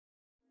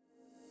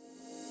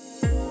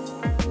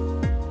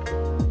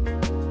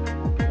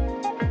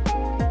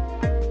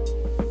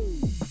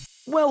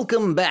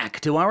Welcome back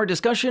to our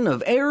discussion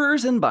of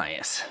errors and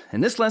bias.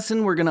 In this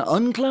lesson, we're going to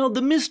uncloud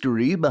the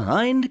mystery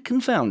behind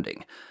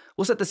confounding.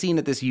 We'll set the scene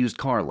at this used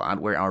car lot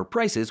where our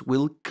prices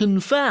will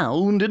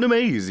confound and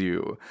amaze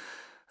you.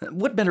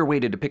 What better way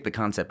to depict the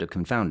concept of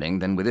confounding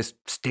than with this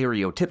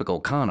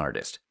stereotypical con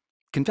artist?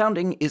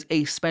 Confounding is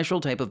a special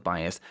type of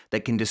bias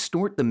that can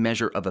distort the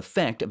measure of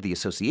effect of the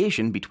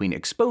association between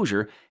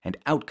exposure and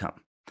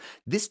outcome.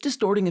 This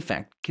distorting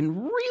effect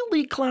can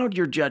really cloud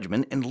your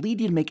judgment and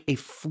lead you to make a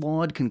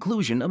flawed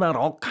conclusion about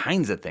all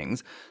kinds of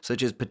things,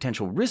 such as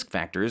potential risk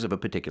factors of a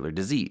particular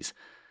disease.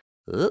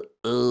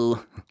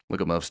 Uh-oh.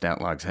 Look above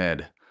Statlog's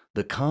head.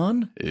 The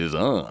con is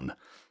on.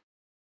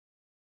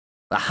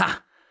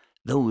 Aha!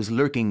 Those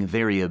lurking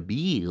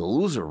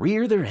variables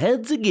rear their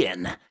heads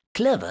again.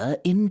 Clever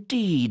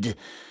indeed.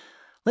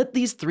 Let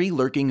these three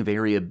lurking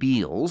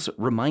variables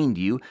remind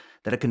you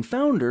that a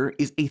confounder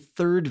is a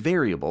third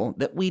variable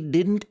that we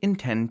didn't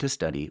intend to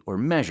study or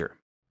measure.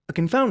 A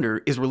confounder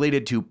is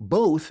related to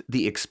both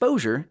the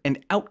exposure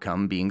and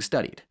outcome being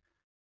studied.